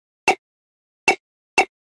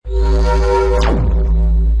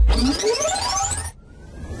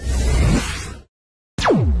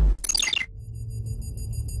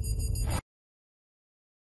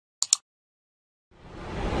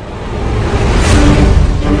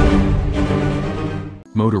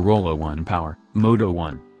Motorola One Power, Moto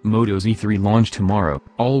One, Moto Z3 launch tomorrow,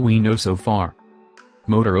 all we know so far.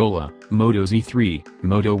 Motorola, Moto Z3,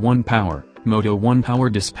 Moto One Power, Moto One Power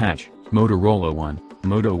dispatch, Motorola One,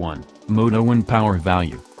 Moto One, Moto One Power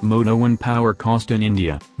value, Moto One Power cost in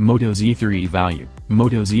India, Moto Z3 value,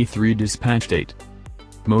 Moto Z3 dispatch date.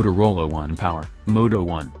 Motorola One Power, Moto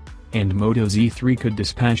One, and Moto Z3 could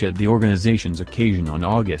dispatch at the organization's occasion on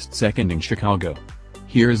August 2nd in Chicago.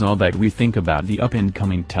 Here's all that we think about the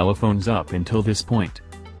up-and-coming telephones up until this point.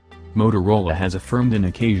 Motorola has affirmed an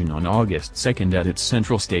occasion on August 2nd at its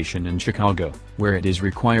central station in Chicago, where it is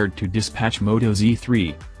required to dispatch Moto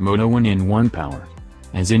Z3, Moto One and One Power.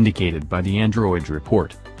 As indicated by the Android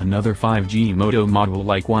report, another 5G Moto Mod will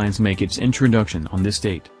likewise make its introduction on this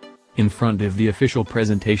date. In front of the official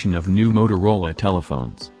presentation of new Motorola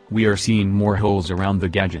telephones, we are seeing more holes around the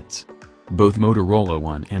gadgets. Both Motorola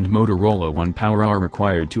One and Motorola One Power are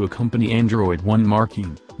required to accompany Android One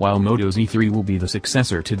marking, while Moto Z3 will be the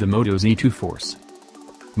successor to the Moto Z2 Force.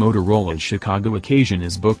 Motorola's Chicago occasion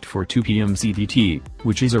is booked for 2 p.m. CDT,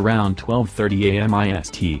 which is around 12:30 a.m.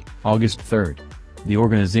 IST, August 3rd. The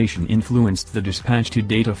organization influenced the dispatch to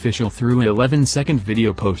date official through an 11-second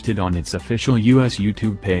video posted on its official US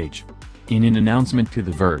YouTube page. In an announcement to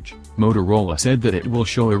The Verge, Motorola said that it will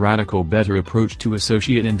show a radical better approach to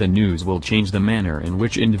associate and the news will change the manner in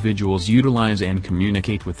which individuals utilize and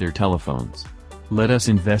communicate with their telephones. Let us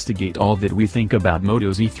investigate all that we think about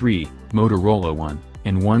Moto Z3, Motorola One,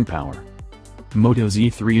 and One Power. Moto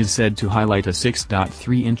Z3 is said to highlight a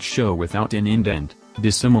 6.3-inch show without an indent,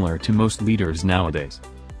 dissimilar to most leaders nowadays.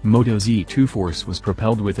 Moto Z2 Force was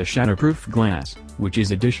propelled with a shatterproof glass, which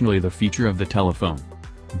is additionally the feature of the telephone.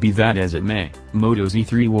 Be that as it may, Moto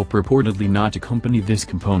Z3 will purportedly not accompany this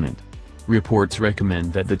component. Reports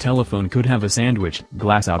recommend that the telephone could have a sandwich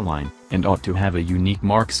glass outline, and ought to have a unique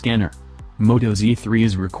mark scanner. Moto Z3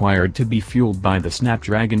 is required to be fueled by the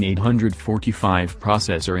Snapdragon 845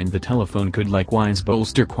 processor, and the telephone could likewise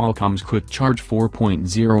bolster Qualcomm's Quick Charge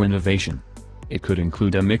 4.0 innovation. It could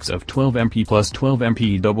include a mix of 12MP plus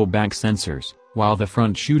 12MP double-back sensors, while the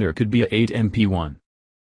front shooter could be a 8MP one.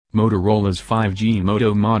 Motorola's 5G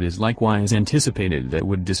Moto Mod is likewise anticipated that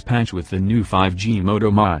would dispatch with the new 5G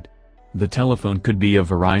Moto Mod. The telephone could be a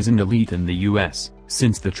Verizon Elite in the US,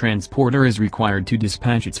 since the transporter is required to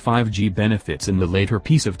dispatch its 5G benefits in the later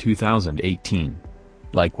piece of 2018.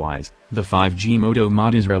 Likewise, the 5G Moto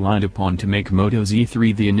Mod is relied upon to make Moto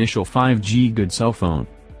Z3 the initial 5G good cell phone.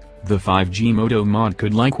 The 5G Moto Mod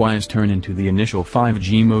could likewise turn into the initial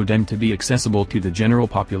 5G modem to be accessible to the general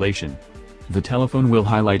population. The telephone will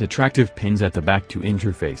highlight attractive pins at the back to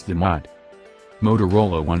interface the mod.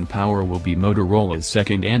 Motorola One Power will be Motorola's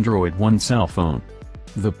second Android One cell phone.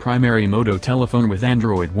 The primary Moto telephone with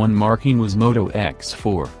Android One marking was Moto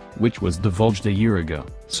X4, which was divulged a year ago,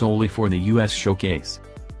 solely for the US showcase.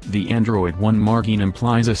 The Android One marking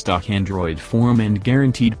implies a stock Android form and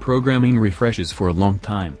guaranteed programming refreshes for a long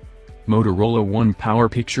time. Motorola One Power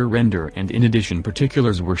picture render and in addition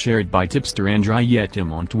particulars were shared by tipster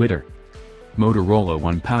Andrietim on Twitter. Motorola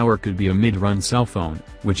One Power could be a mid-run cell phone,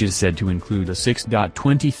 which is said to include a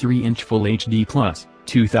 6.23-inch Full HD Plus,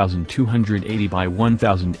 2280 by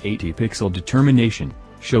 1080 pixel determination,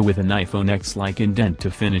 show with an iPhone X-like indent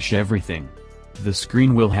to finish everything. The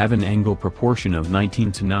screen will have an angle proportion of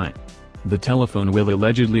 19:9. The telephone will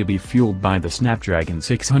allegedly be fueled by the Snapdragon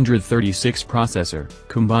 636 processor,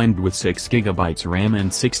 combined with 6GB RAM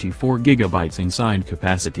and 64GB inside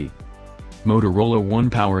capacity. Motorola One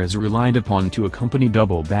Power is relied upon to accompany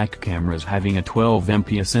double-back cameras having a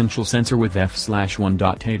 12MP essential sensor with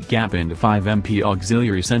f/1.8 gap and a 5MP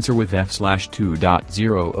auxiliary sensor with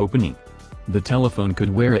f/2.0 opening. The telephone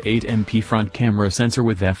could wear a 8MP front camera sensor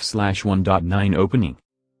with f/1.9 opening.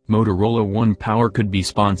 Motorola One Power could be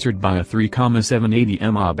sponsored by a 3,780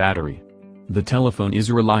 mAh battery. The telephone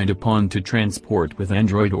is relied upon to transport with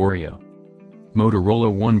Android Oreo. Motorola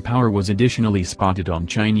One Power was additionally spotted on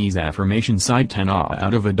Chinese affirmation site 10A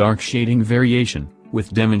out of a dark shading variation,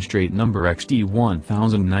 with demonstrate number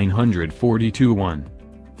XD19421.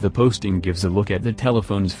 The posting gives a look at the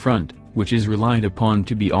telephone's front, which is relied upon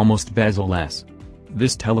to be almost bezel-less.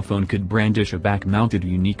 This telephone could brandish a back-mounted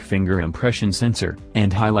unique finger impression sensor,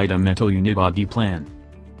 and highlight a metal unibody plan.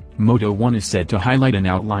 Moto One is said to highlight an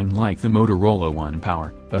outline like the Motorola One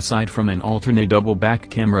Power, aside from an alternate double-back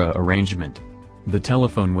camera arrangement. The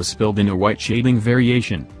telephone was spilled in a white shading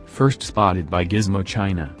variation, first spotted by Gizmo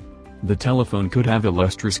China. The telephone could have a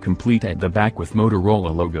lustrous complete at the back with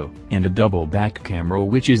Motorola logo, and a double-back camera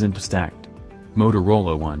which isn't stacked.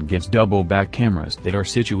 Motorola One gives double-back cameras that are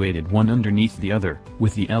situated one underneath the other,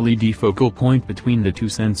 with the LED focal point between the two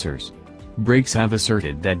sensors. Breaks have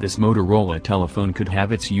asserted that this Motorola telephone could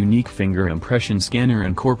have its unique finger impression scanner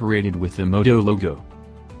incorporated with the Moto logo.